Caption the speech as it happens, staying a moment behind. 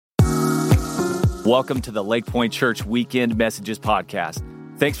Welcome to the Lake Point Church Weekend Messages Podcast.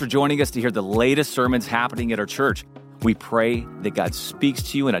 Thanks for joining us to hear the latest sermons happening at our church. We pray that God speaks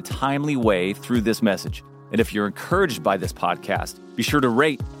to you in a timely way through this message. And if you're encouraged by this podcast, be sure to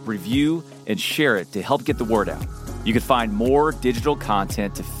rate, review, and share it to help get the word out. You can find more digital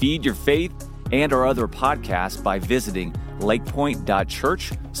content to feed your faith and our other podcasts by visiting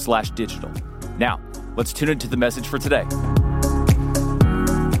lakepoint.church/digital. Now, let's tune into the message for today.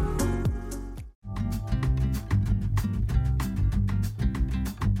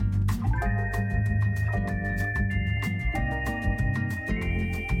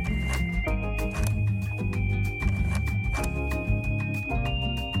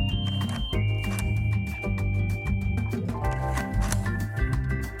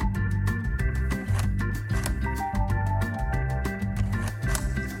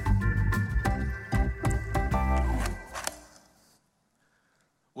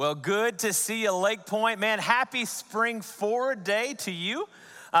 Well, good to see you, Lake Point. Man, happy Spring Forward Day to you.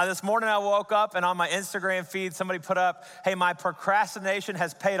 This morning I woke up and on my Instagram feed, somebody put up, hey, my procrastination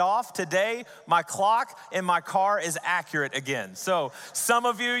has paid off. Today, my clock in my car is accurate again. So some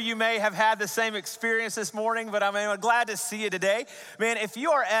of you may have had the same experience this morning, but I'm glad to see you today. Man, if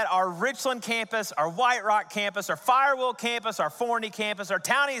you are at our Richland campus, our White Rock campus, our Firewheel campus, our Forney campus, our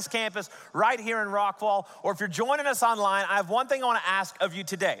Townies campus, right here in Rockwall, or if you're joining us online, I have one thing I want to ask of you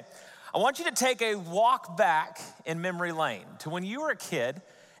today. I want you to take a walk back in memory lane to when you were a kid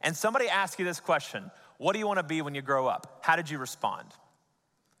and somebody asked you this question: what do you want to be when you grow up? How did you respond?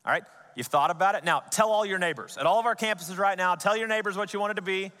 All right, you've thought about it. Now, tell all your neighbors. At all of our campuses right now, tell your neighbors what you wanted to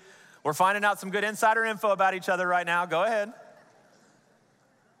be. We're finding out some good insider info about each other right now. Go ahead.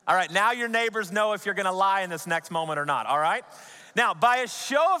 All right, now your neighbors know if you're going to lie in this next moment or not, all right? Now, by a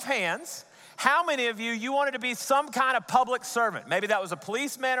show of hands, how many of you wanted to be some kind of public servant? Maybe that was a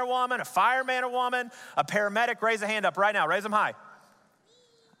policeman or woman, a fireman or woman, a paramedic. Raise a hand up right now. Raise them high.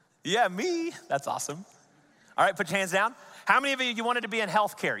 Yeah, me. That's awesome. All right, put your hands down. How many of you wanted to be in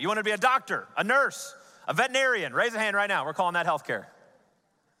healthcare? You wanted to be a doctor, a nurse, a veterinarian? Raise a hand right now. We're calling that healthcare.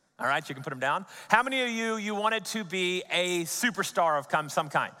 All right, you can put them down. How many of you wanted to be a superstar of some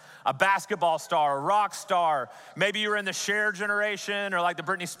kind? A basketball star, a rock star. Maybe you were in the Cher generation or like the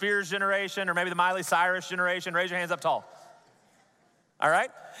Britney Spears generation or maybe the Miley Cyrus generation. Raise your hands up tall. All right?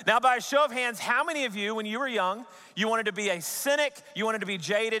 Now, by a show of hands, how many of you, when you were young, you wanted to be a cynic, you wanted to be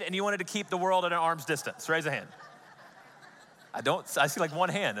jaded, and you wanted to keep the world at an arm's distance? Raise a hand. I see like one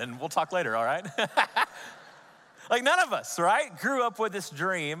hand, and we'll talk later, all right? Like none of us, right, grew up with this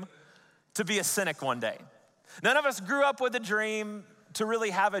dream to be a cynic one day. None of us grew up with a dream to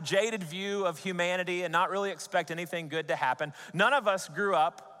really have a jaded view of humanity and not really expect anything good to happen. None of us grew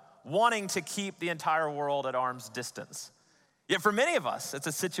up wanting to keep the entire world at arm's distance. Yet for many of us, it's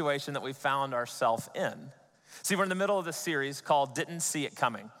a situation that we found ourselves in. See, we're in the middle of this series called Didn't See It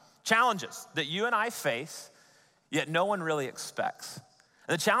Coming. Challenges that you and I face, yet no one really expects.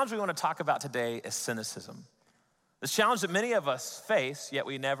 And the challenge we want to talk about today is cynicism. This challenge that many of us face, yet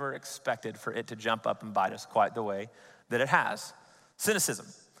we never expected for it to jump up and bite us quite the way that it has. Cynicism.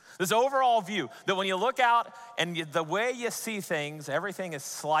 This overall view that when you look out and the way you see things, everything is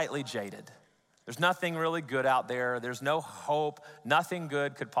slightly jaded. There's nothing really good out there. There's no hope. Nothing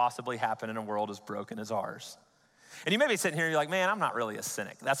good could possibly happen in a world as broken as ours. And you may be sitting here and you're like, man, I'm not really a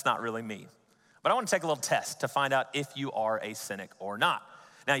cynic. That's not really me. But I want to take a little test to find out if you are a cynic or not.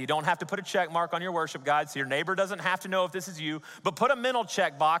 Now, you don't have to put a check mark on your worship guide, so your neighbor doesn't have to know if this is you, but put a mental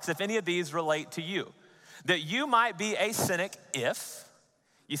check box if any of these relate to you. That you might be a cynic if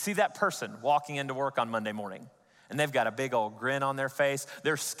you see that person walking into work on Monday morning, and they've got a big old grin on their face.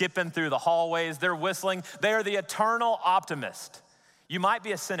 They're skipping through the hallways. They're whistling. They are the eternal optimist. You might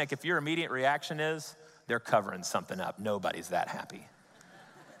be a cynic if your immediate reaction is, they're covering something up. Nobody's that happy.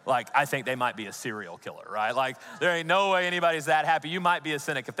 Like, I think they might be a serial killer, right? Like, there ain't no way anybody's that happy. You might be a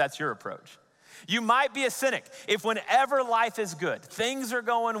cynic if that's your approach. You might be a cynic if whenever life is good, things are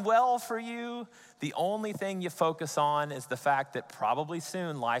going well for you, the only thing you focus on is the fact that probably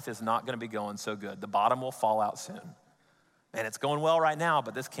soon life is not going to be going so good. The bottom will fall out soon. Man, it's going well right now,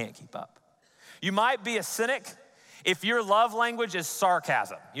 but this can't keep up. You might be a cynic if your love language is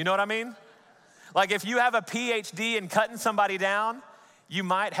sarcasm. You know what I mean? Like if you have a PhD in cutting somebody down, you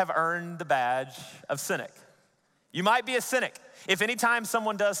might have earned the badge of cynic. You might be a cynic if anytime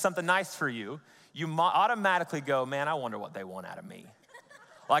someone does something nice for you, you automatically go, man, I wonder what they want out of me.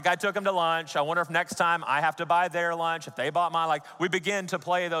 Like I took them to lunch. I wonder if next time I have to buy their lunch, if they bought mine. Like we begin to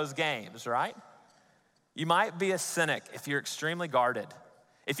play those games, right? You might be a cynic if you're extremely guarded.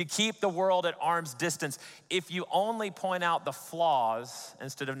 if you keep the world at arm's distance, if you only point out the flaws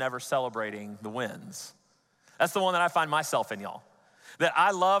instead of never celebrating the wins. That's the one that I find myself in, y'all. That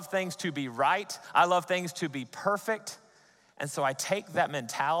I love things to be right. I love things to be perfect. And so I take that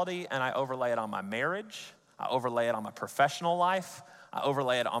mentality and I overlay it on my marriage. I overlay it on my professional life. I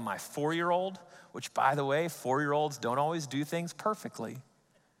overlay it on my 4-year-old, which, by the way, 4-year-olds don't always do things perfectly.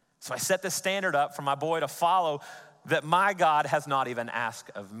 So I set the standard up for my boy to follow that my God has not even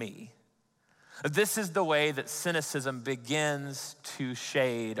asked of me. This is the way that cynicism begins to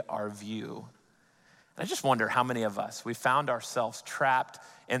shade our view. And I just wonder how many of us, we found ourselves trapped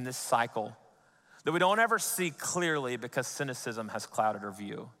in this cycle that we don't ever see clearly because cynicism has clouded our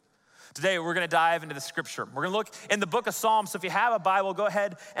view. Today, we're gonna dive into the scripture. We're gonna look in the book of Psalms. So if you have a Bible, go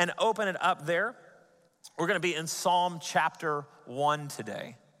ahead and open it up there. We're gonna be in Psalm chapter 1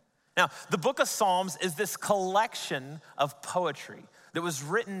 today. Now, the book of Psalms is this collection of poetry that was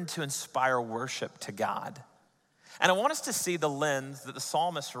written to inspire worship to God. And I want us to see the lens that the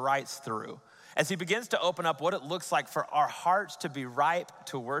psalmist writes through as he begins to open up what it looks like for our hearts to be ripe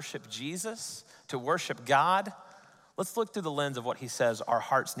to worship Jesus, to worship God. Let's look through the lens of what he says our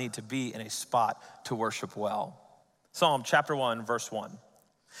hearts need to be in a spot to worship well. Psalm chapter 1, verse 1.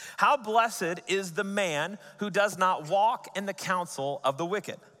 How blessed is the man who does not walk in the counsel of the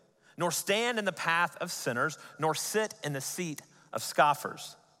wicked, nor stand in the path of sinners, nor sit in the seat of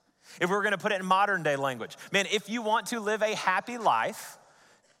scoffers. If we're gonna put it in modern day language, man, if you want to live a happy life,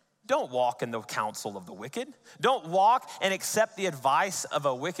 don't walk in the counsel of the wicked. Don't walk and accept the advice of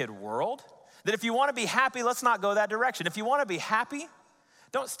a wicked world. That if you wanna be happy, let's not go that direction. If you wanna be happy,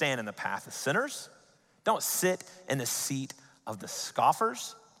 don't stand in the path of sinners. Don't sit in the seat of the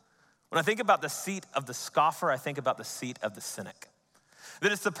scoffers. When I think about the seat of the scoffer, I think about the seat of the cynic.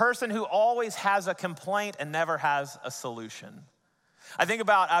 That it's the person who always has a complaint and never has a solution. I think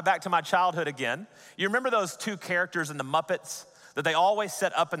about, back to my childhood again. You remember those two characters in the Muppets that they always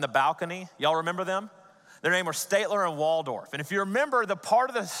set up in the balcony? Y'all remember them? Their name were Statler and Waldorf. And if you remember, the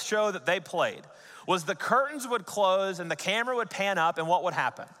part of the show that they played was the curtains would close and the camera would pan up, and what would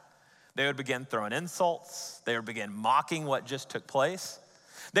happen? They would begin throwing insults. They would begin mocking what just took place.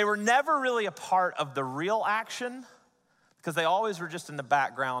 They were never really a part of the real action because they always were just in the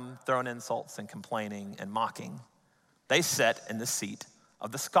background throwing insults and complaining and mocking. They sat in the seat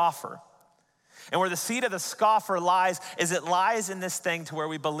of the scoffer. And where the seat of the scoffer lies is it lies in this thing to where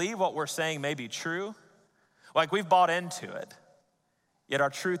we believe what we're saying may be true. Like we've bought into it, yet our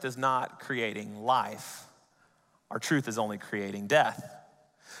truth is not creating life. Our truth is only creating death.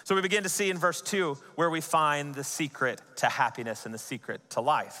 So we begin to see in verse 2 where we find the secret to happiness and the secret to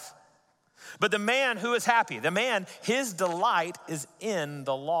life. But the man who is happy, the man, his delight is in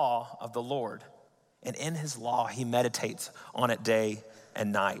the law of the Lord. And in his law, he meditates on it day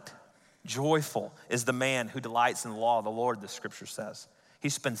and night. Joyful is the man who delights in the law of the Lord, the scripture says. He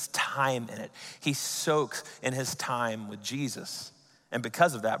spends time in it. He soaks in his time with Jesus. And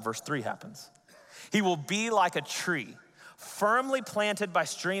because of that, verse 3 happens. He will be like a tree, firmly planted by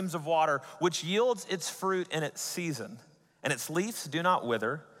streams of water, which yields its fruit in its season, and its leaves do not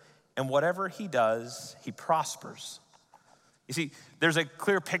wither, and whatever he does, he prospers. You see, there's a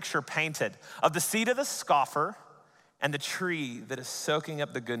clear picture painted of the seed of the scoffer and the tree that is soaking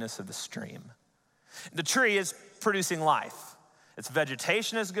up the goodness of the stream. The tree is producing life. Its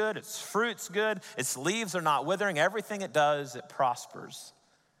vegetation is good, its fruit's good, its leaves are not withering. Everything it does, it prospers.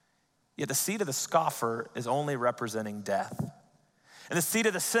 Yet the seed of the scoffer is only representing death. And the seed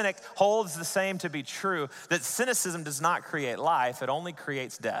of the cynic holds the same to be true, that cynicism does not create life, it only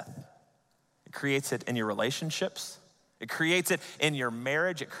creates death. It creates it in your relationships, it creates it in your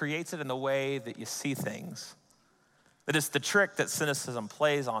marriage, it creates it in the way that you see things. That it's the trick that cynicism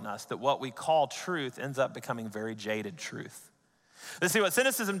plays on us, that what we call truth ends up becoming very jaded truth. Let's see, what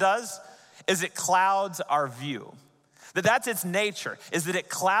cynicism does is it clouds our view. That's its nature, is that it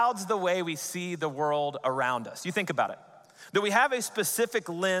clouds the way we see the world around us. You think about it, that we have a specific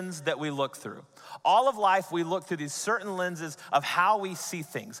lens that we look through. All of life, we look through these certain lenses of how we see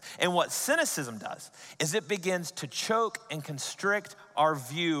things. And what cynicism does is it begins to choke and constrict our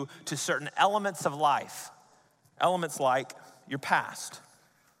view to certain elements of life, elements like your past.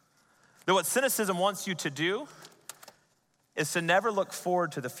 That what cynicism wants you to do is to never look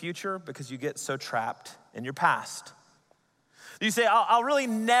forward to the future because you get so trapped in your past. You say, I'll really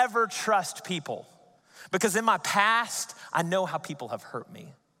never trust people because in my past, I know how people have hurt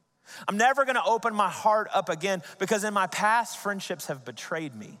me. I'm never gonna open my heart up again because in my past, friendships have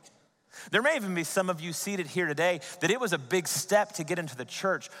betrayed me. There may even be some of you seated here today that it was a big step to get into the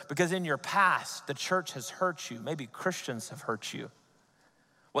church because in your past, the church has hurt you. Maybe Christians have hurt you.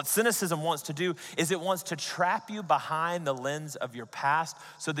 What cynicism wants to do is it wants to trap you behind the lens of your past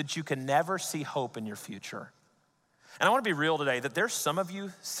so that you can never see hope in your future. And I want to be real today that there's some of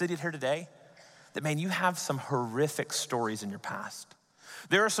you sitting here today that, man, you have some horrific stories in your past.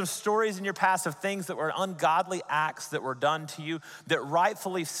 There are some stories in your past of things that were ungodly acts that were done to you that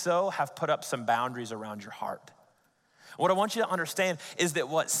rightfully so have put up some boundaries around your heart. What I want you to understand is that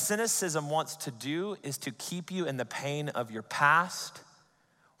what cynicism wants to do is to keep you in the pain of your past,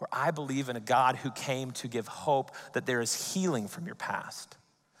 where I believe in a God who came to give hope that there is healing from your past.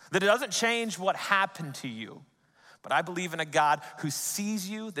 That it doesn't change what happened to you, but I believe in a God who sees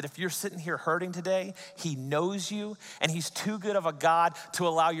you, that if you're sitting here hurting today, he knows you, and he's too good of a God to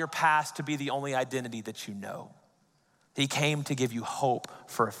allow your past to be the only identity that you know. He came to give you hope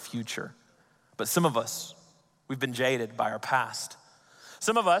for a future. But some of us, we've been jaded by our past.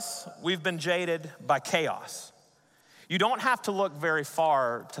 Some of us, we've been jaded by chaos. You don't have to look very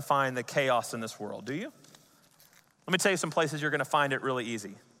far to find the chaos in this world, do you? Let me tell you some places you're gonna find it really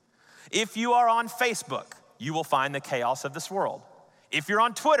easy. If you are on Facebook, you will find the chaos of this world. If you're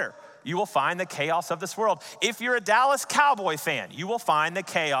on Twitter, you will find the chaos of this world. If you're a Dallas Cowboy fan, you will find the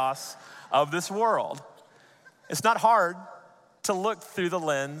chaos of this world. It's not hard to look through the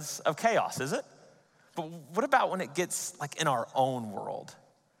lens of chaos, is it? But what about when it gets like in our own world?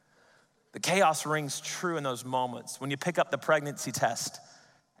 The chaos rings true in those moments when you pick up the pregnancy test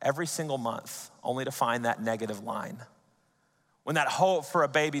every single month only to find that negative line. When that hope for a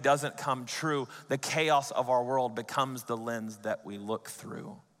baby doesn't come true, the chaos of our world becomes the lens that we look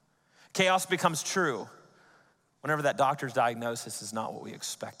through. Chaos becomes true whenever that doctor's diagnosis is not what we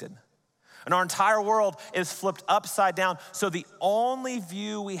expected. And our entire world is flipped upside down, so the only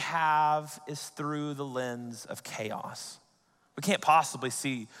view we have is through the lens of chaos. We can't possibly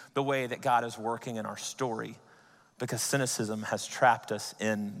see the way that God is working in our story because cynicism has trapped us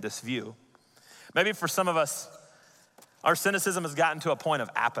in this view. Maybe for some of us, our cynicism has gotten to a point of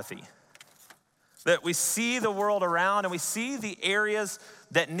apathy. That we see the world around and we see the areas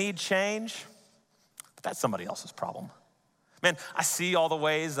that need change, but that's somebody else's problem. Man, I see all the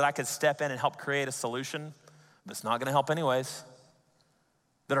ways that I could step in and help create a solution, but it's not gonna help anyways.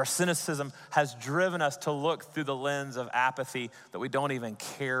 That our cynicism has driven us to look through the lens of apathy, that we don't even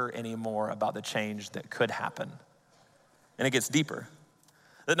care anymore about the change that could happen. And it gets deeper.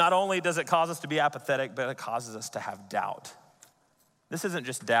 That not only does it cause us to be apathetic, but it causes us to have doubt. This isn't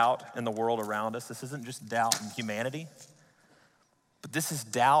just doubt in the world around us. This isn't just doubt in humanity, but this is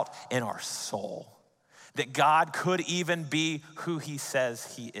doubt in our soul. That God could even be who he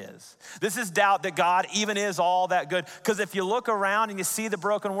says he is. This is doubt that God even is all that good. Because if you look around and you see the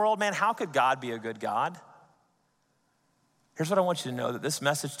broken world, man, how could God be a good God? Here's what I want you to know, that this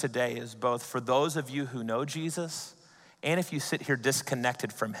message today is both for those of you who know Jesus and if you sit here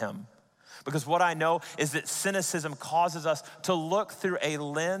disconnected from him. Because what I know is that cynicism causes us to look through a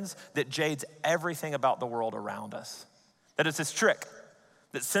lens that jades everything about the world around us. That it's this trick,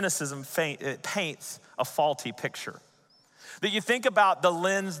 that cynicism it paints a faulty picture. That you think about the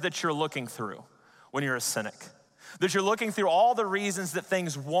lens that you're looking through when you're a cynic. That you're looking through all the reasons that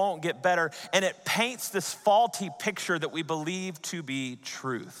things won't get better, and it paints this faulty picture that we believe to be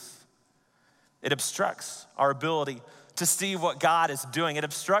truth. It obstructs our ability to see what God is doing. It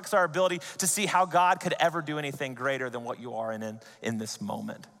obstructs our ability to see how God could ever do anything greater than what you are in this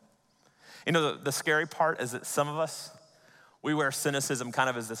moment. You know, the scary part is that some of us, we wear cynicism kind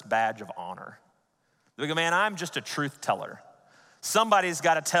of as this badge of honor. We go, man, I'm just a truth teller. Somebody's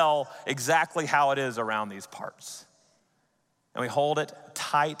got to tell exactly how it is around these parts. And we hold it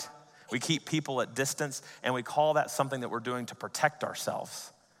tight. We keep people at distance, and we call that something that we're doing to protect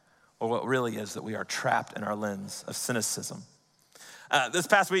ourselves. Or what really is that we are trapped in our lens of cynicism. This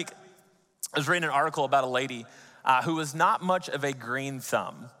past week, I was reading an article about a lady who was not much of a green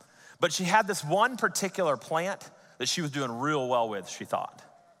thumb, but she had this one particular plant that she was doing real well with, she thought.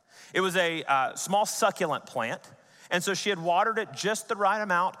 It was a small succulent plant, and so she had watered it just the right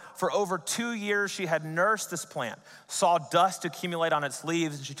amount. For over 2 years, she had nursed this plant, saw dust accumulate on its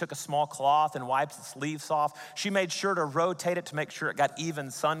leaves, and she took a small cloth and wiped its leaves off. She made sure to rotate it to make sure it got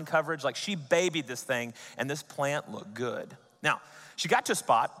even sun coverage. Like, she babied this thing, and this plant looked good. Now, she got to a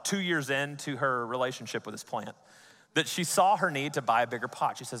spot 2 years into her relationship with this plant that she saw her need to buy a bigger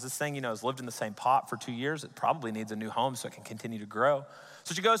pot. She says, this thing, has lived in the same pot for 2 years. It probably needs a new home so it can continue to grow.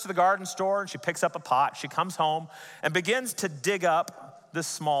 So she goes to the garden store and she picks up a pot. She comes home and begins to dig up this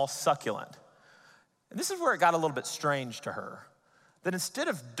small succulent. And this is where it got a little bit strange to her. That instead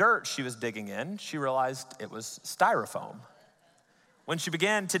of dirt she was digging in, she realized it was styrofoam. When she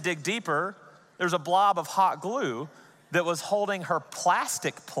began to dig deeper, there's a blob of hot glue that was holding her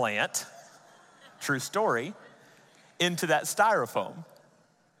plastic plant, true story, into that styrofoam.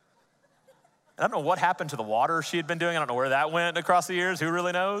 I don't know what happened to the water she had been doing. I don't know where that went across the years. Who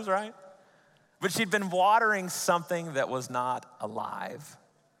really knows, right? But she'd been watering something that was not alive.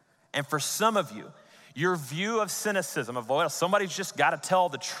 And for some of you, your view of cynicism, of, well, somebody's just got to tell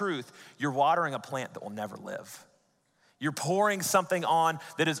the truth, you're watering a plant that will never live. You're pouring something on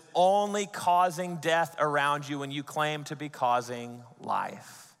that is only causing death around you when you claim to be causing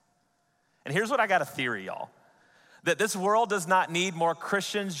life. And here's what I got a theory, y'all. That this world does not need more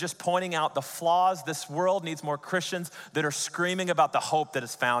Christians just pointing out the flaws. This world needs more Christians that are screaming about the hope that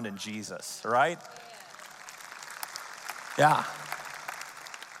is found in Jesus, right? Yeah.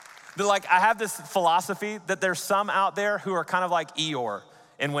 I have this philosophy that there's some out there who are kind of like Eeyore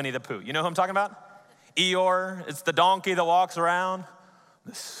in Winnie the Pooh. You know who I'm talking about? Eeyore, it's the donkey that walks around.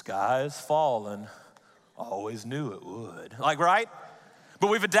 The sky is falling. Always knew it would. Right? But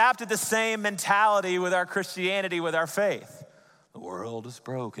we've adapted the same mentality with our Christianity, with our faith. The world is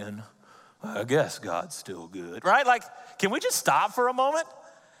broken. I guess God's still good, right? Can we just stop for a moment?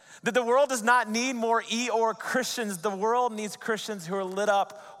 That the world does not need more Eeyore Christians. The world needs Christians who are lit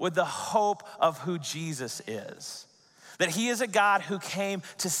up with the hope of who Jesus is. That he is a God who came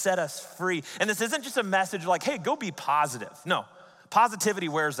to set us free. And this isn't just a message like, hey, go be positive. No, positivity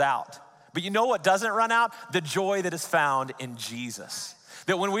wears out. But you know what doesn't run out? The joy that is found in Jesus.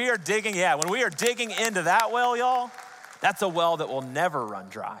 That when we are digging into that well, y'all, that's a well that will never run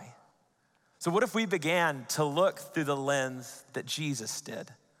dry. So what if we began to look through the lens that Jesus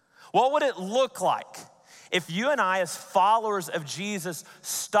did? What would it look like if you and I, as followers of Jesus,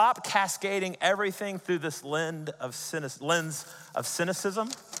 stop cascading everything through this lens of cynicism?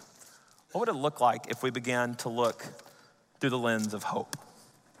 What would it look like if we began to look through the lens of hope?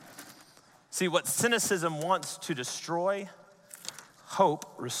 See, what cynicism wants to destroy, hope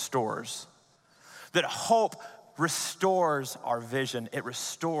restores. That hope restores our vision. It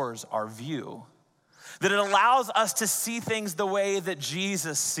restores our view. That it allows us to see things the way that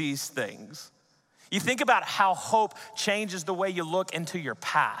Jesus sees things. You think about how hope changes the way you look into your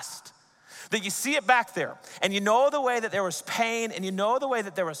past. That you see it back there, and you know the way that there was pain, and you know the way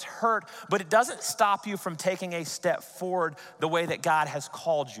that there was hurt, but it doesn't stop you from taking a step forward the way that God has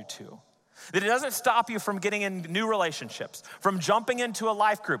called you to. That it doesn't stop you from getting in new relationships, from jumping into a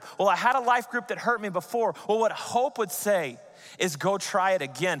life group. Well, I had a life group that hurt me before. Well, what hope would say is go try it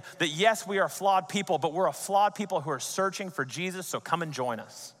again. That yes, we are flawed people, but we're a flawed people who are searching for Jesus, so come and join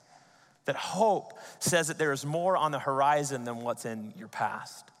us. That hope says that there is more on the horizon than what's in your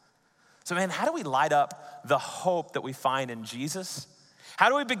past. So man, how do we light up the hope that we find in Jesus? How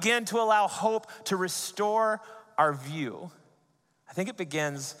do we begin to allow hope to restore our view? I think it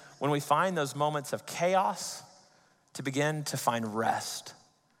begins when we find those moments of chaos to begin to find rest.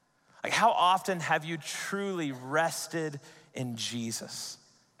 How often have you truly rested in Jesus?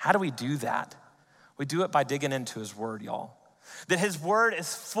 How do we do that? We do it by digging into his word, y'all. That his word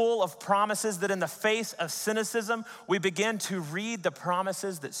is full of promises, that in the face of cynicism, we begin to read the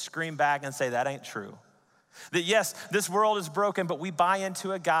promises that scream back and say, that ain't true. That yes, this world is broken, but we buy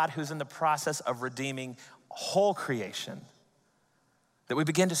into a God who's in the process of redeeming whole creation. That we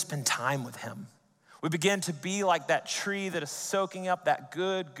begin to spend time with him. We begin to be like that tree that is soaking up that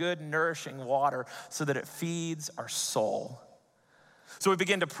good, nourishing water so that it feeds our soul. So we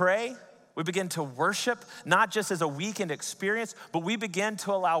begin to pray. We begin to worship, not just as a weekend experience, but we begin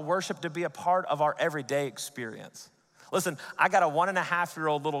to allow worship to be a part of our everyday experience. Listen, I got a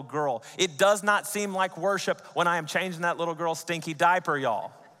 1.5-year-old little girl. It does not seem like worship when I am changing that little girl's stinky diaper,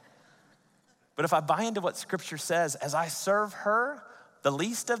 y'all. But if I buy into what Scripture says, as I serve her, the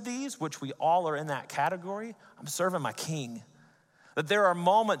least of these, which we all are in that category, I'm serving my King. That there are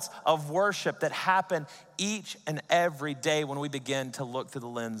moments of worship that happen each and every day when we begin to look through the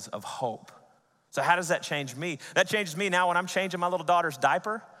lens of hope. So how does that change me? That changes me now when I'm changing my little daughter's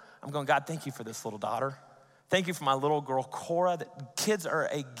diaper. I'm going, God, thank you for this little daughter. Thank you for my little girl, Cora. That kids are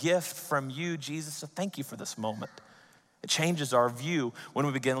a gift from you, Jesus, so thank you for this moment. It changes our view when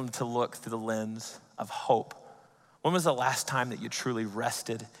we begin to look through the lens of hope. When was the last time that you truly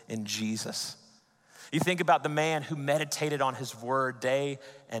rested in Jesus? You think about the man who meditated on his word day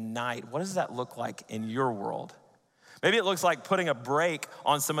and night. What does that look like in your world? Maybe it looks like putting a break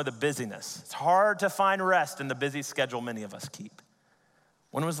on some of the busyness. It's hard to find rest in the busy schedule many of us keep.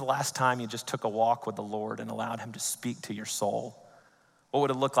 When was the last time you just took a walk with the Lord and allowed him to speak to your soul? What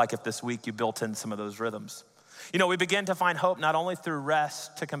would it look like if this week you built in some of those rhythms? You know, we begin to find hope not only through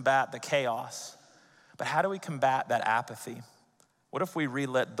rest to combat the chaos, but how do we combat that apathy? What if we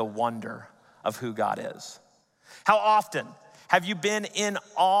relit the wonder of who God is? How often have you been in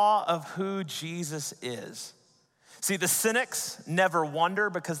awe of who Jesus is? See, the cynics never wonder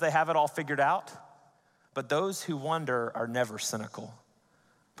because they have it all figured out, but those who wonder are never cynical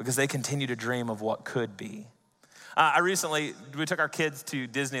because they continue to dream of what could be. We took our kids to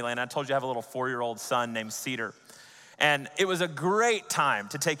Disneyland. I told you I have a little 4-year-old son named Cedar. And it was a great time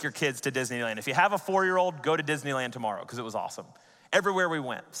to take your kids to Disneyland. If you have a 4-year-old, go to Disneyland tomorrow because it was awesome. Everywhere we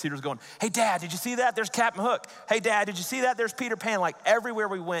went, Cedar's going, hey, Dad, did you see that? There's Captain Hook. Hey, Dad, did you see that? There's Peter Pan. Like everywhere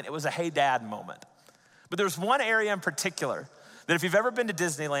we went, it was a hey, Dad moment. But there's one area in particular that if you've ever been to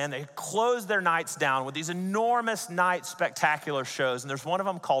Disneyland, they close their nights down with these enormous night spectacular shows. And there's one of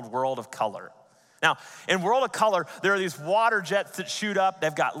them called World of Color. Now, in World of Color, there are these water jets that shoot up.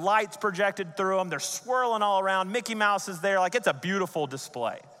 They've got lights projected through them. They're swirling all around. Mickey Mouse is there. Like, it's a beautiful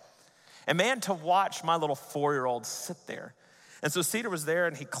display. And man, to watch my little 4-year-old sit there. And so Cedar was there,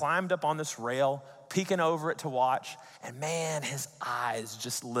 and he climbed up on this rail, peeking over it to watch. And man, his eyes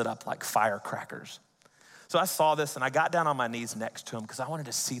just lit up like firecrackers. So I saw this, and I got down on my knees next to him because I wanted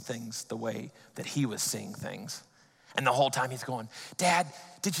to see things the way that he was seeing things. And the whole time he's going, Dad,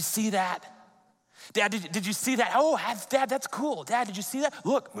 did you see that? Dad, did you see that? Oh, Dad, that's cool. Dad, did you see that?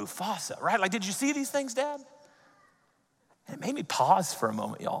 Look, Mufasa, right? Like, did you see these things, Dad? And it made me pause for a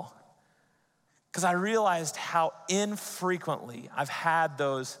moment, y'all. Because I realized how infrequently I've had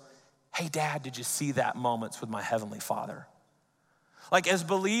those, hey, Dad, did you see that moments with my Heavenly Father? Like as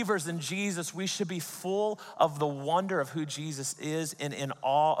believers in Jesus, we should be full of the wonder of who Jesus is and in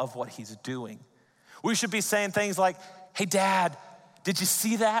awe of what he's doing. We should be saying things like, hey, Dad, did you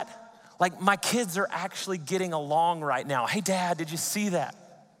see that? Like my kids are actually getting along right now. Hey, Dad, did you see that?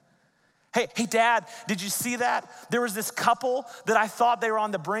 Hey, Dad, did you see that? There was this couple that I thought they were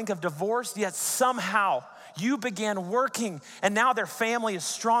on the brink of divorce, yet somehow you began working and now their family is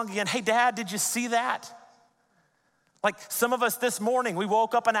strong again. Hey, Dad, did you see that? Like some of us this morning, we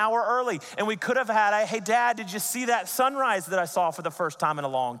woke up an hour early and we could have had, hey, Dad, did you see that sunrise that I saw for the first time in a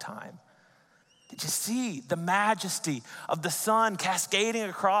long time? Did you see the majesty of the sun cascading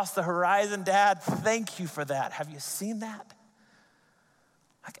across the horizon? Dad, thank you for that. Have you seen that?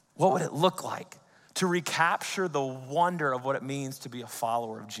 Like, what would it look like to recapture the wonder of what it means to be a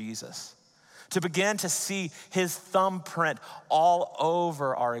follower of Jesus? To begin to see his thumbprint all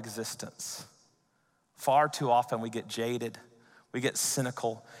over our existence. Far too often we get jaded, we get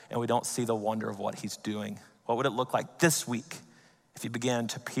cynical, and we don't see the wonder of what he's doing. What would it look like this week if you began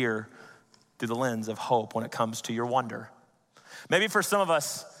to peer through the lens of hope when it comes to your wonder? Maybe for some of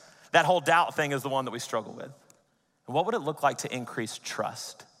us, that whole doubt thing is the one that we struggle with. And what would it look like to increase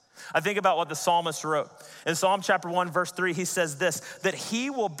trust? I think about what the psalmist wrote. In Psalm chapter 1, verse 3, he says this, that he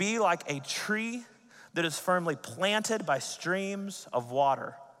will be like a tree that is firmly planted by streams of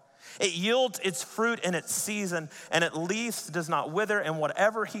water. It yields its fruit in its season, and its leaf does not wither, and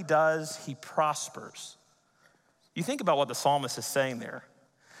whatever he does, he prospers. You think about what the psalmist is saying there.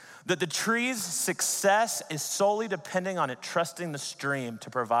 That the tree's success is solely depending on it trusting the stream to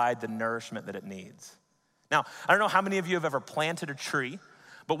provide the nourishment that it needs. Now, I don't know how many of you have ever planted a tree,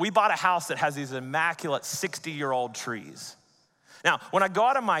 but we bought a house that has these immaculate 60-year-old trees. Now, when I go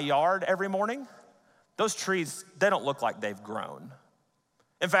out in my yard every morning, those trees, they don't look like they've grown.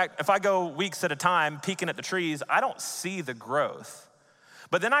 In fact, if I go weeks at a time peeking at the trees, I don't see the growth.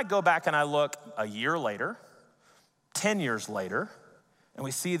 But then I go back and I look a year later, 10 years later, and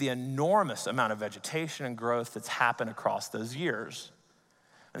we see the enormous amount of vegetation and growth that's happened across those years.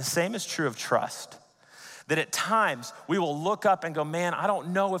 And the same is true of trust. That at times we will look up and go, man, I don't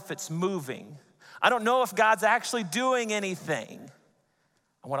know if it's moving. I don't know if God's actually doing anything.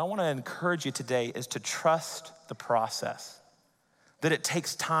 And what I want to encourage you today is to trust the process. That it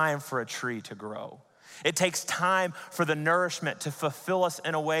takes time for a tree to grow. It takes time for the nourishment to fulfill us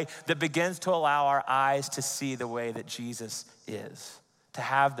in a way that begins to allow our eyes to see the way that Jesus is, to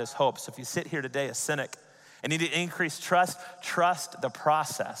have this hope. So if you sit here today a cynic and need to increase trust, trust the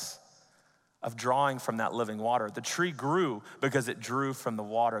process of drawing from that living water. The tree grew because it drew from the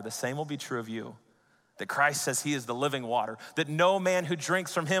water. The same will be true of you. That Christ says he is the living water, that no man who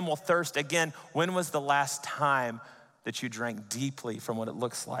drinks from him will thirst again. When was the last time that you drank deeply from what it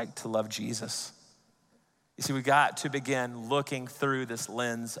looks like to love Jesus? You see, we got to begin looking through this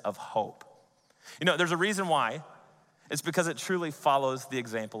lens of hope. You know, there's a reason why. It's because it truly follows the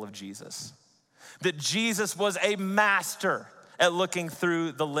example of Jesus. That Jesus was a master at looking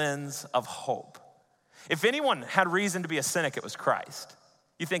through the lens of hope. If anyone had reason to be a cynic, it was Christ.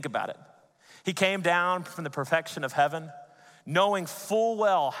 You think about it. He came down from the perfection of heaven, knowing full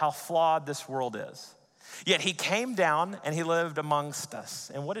well how flawed this world is. Yet he came down and he lived amongst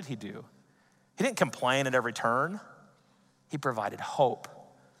us. And what did he do? He didn't complain at every turn. He provided hope.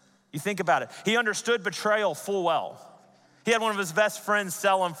 You think about it. He understood betrayal full well. He had one of his best friends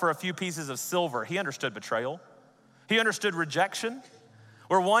sell him for a few pieces of silver. He understood betrayal. He understood rejection,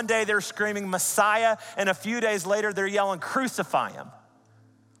 where one day they're screaming Messiah, and a few days later they're yelling crucify him.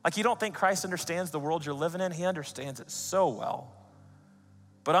 Like, you don't think Christ understands the world you're living in? He understands it so well.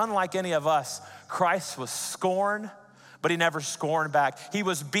 But unlike any of us, Christ was scorned, but he never scorned back. He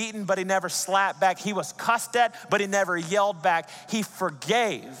was beaten, but he never slapped back. He was cussed at, but he never yelled back. He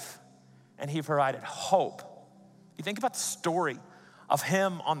forgave, and he provided hope. You think about the story of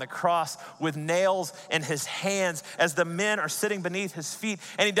him on the cross with nails in his hands as the men are sitting beneath his feet.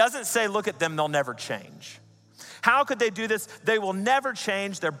 And he doesn't say, look at them, they'll never change. How could they do this? They will never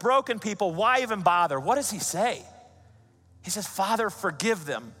change. They're broken people. Why even bother? What does he say? He says, Father, forgive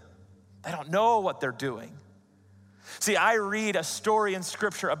them. They don't know what they're doing. See, I read a story in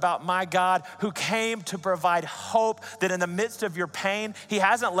Scripture about my God who came to provide hope that in the midst of your pain, he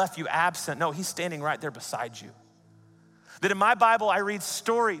hasn't left you absent. No, he's standing right there beside you. That in my Bible, I read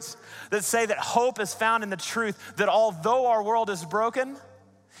stories that say that hope is found in the truth that although our world is broken,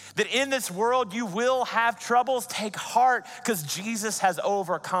 that in this world you will have troubles. Take heart, because Jesus has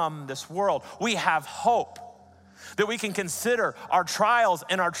overcome this world. We have hope that we can consider our trials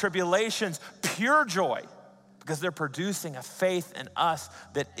and our tribulations pure joy, because they're producing a faith in us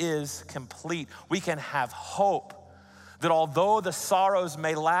that is complete. We can have hope that although the sorrows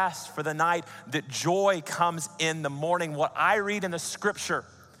may last for the night, that joy comes in the morning. What I read in the Scripture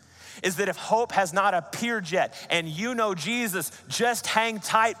is that if hope has not appeared yet and you know Jesus, just hang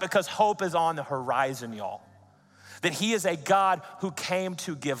tight, because hope is on the horizon, y'all. That he is a God who came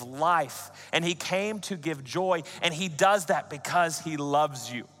to give life, and he came to give joy, and he does that because he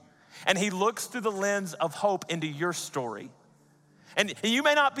loves you. And he looks through the lens of hope into your story. And you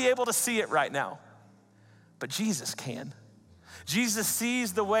may not be able to see it right now, but Jesus can. Jesus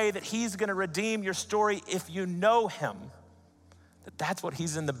sees the way that he's gonna redeem your story if you know him. That's what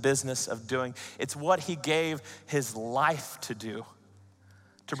he's in the business of doing. It's what he gave his life to do,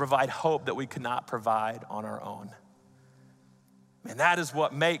 to provide hope that we could not provide on our own. And that is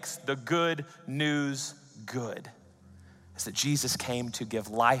what makes the good news good, is that Jesus came to give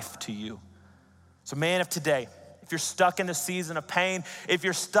life to you. So man, if today, if you're stuck in a season of pain, if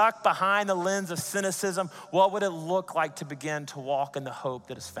you're stuck behind the lens of cynicism, what would it look like to begin to walk in the hope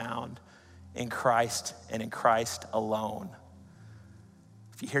that is found in Christ and in Christ alone?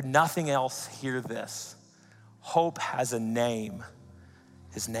 If you hear nothing else, hear this. Hope has a name.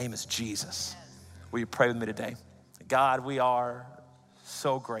 His name is Jesus. Will you pray with me today? God, we are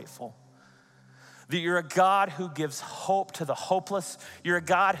so grateful that you're a God who gives hope to the hopeless. You're a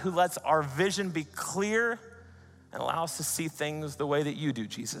God who lets our vision be clear and allow us to see things the way that you do,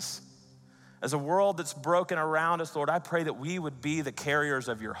 Jesus. As a world that's broken around us, Lord, I pray that we would be the carriers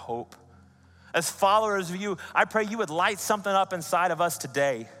of your hope. As followers of you, I pray you would light something up inside of us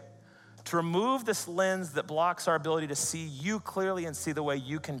today to remove this lens that blocks our ability to see you clearly and see the way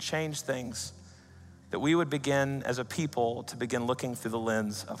you can change things, that we would begin as a people to begin looking through the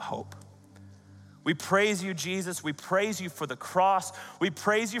lens of hope. We praise you, Jesus. We praise you for the cross. We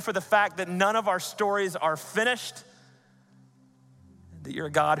praise you for the fact that none of our stories are finished, that you're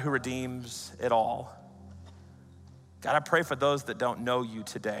a God who redeems it all. God, I pray for those that don't know you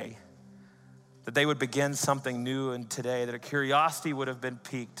today, that they would begin something new in today, that a curiosity would have been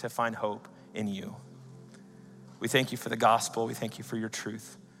piqued to find hope in you. We thank you for the gospel. We thank you for your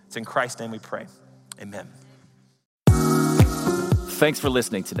truth. It's in Christ's name we pray. Amen. Thanks for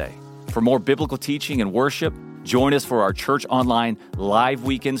listening today. For more biblical teaching and worship, join us for our church online live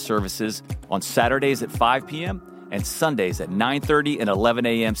weekend services on Saturdays at 5 p.m. and Sundays at 9:30 and 11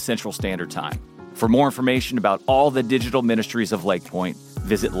 a.m. Central Standard Time. For more information about all the digital ministries of Lake Point,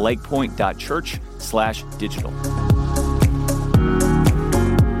 visit lakepoint.church/digital.